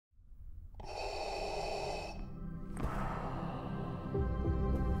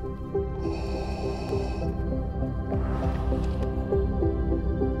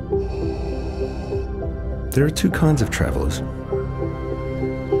There are two kinds of travellers.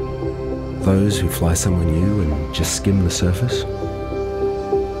 Those who fly somewhere new and just skim the surface,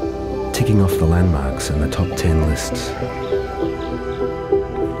 ticking off the landmarks in the top 10 lists.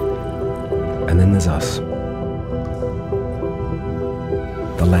 And then there's us,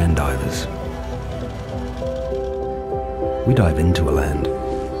 the land divers. We dive into a land,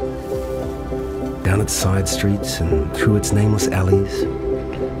 down its side streets and through its nameless alleys,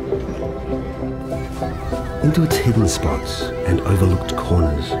 into its hidden spots and overlooked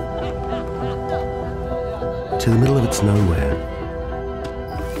corners, to the middle of its nowhere,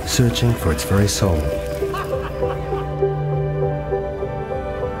 searching for its very soul.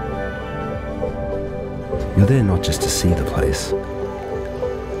 You're there not just to see the place,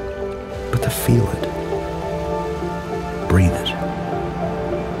 but to feel it, breathe it,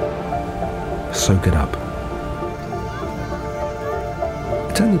 soak it up.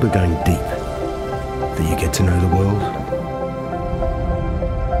 It's only by going deep that you get to know the world.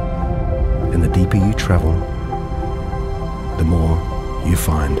 And the deeper you travel, the more you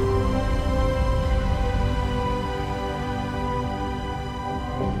find.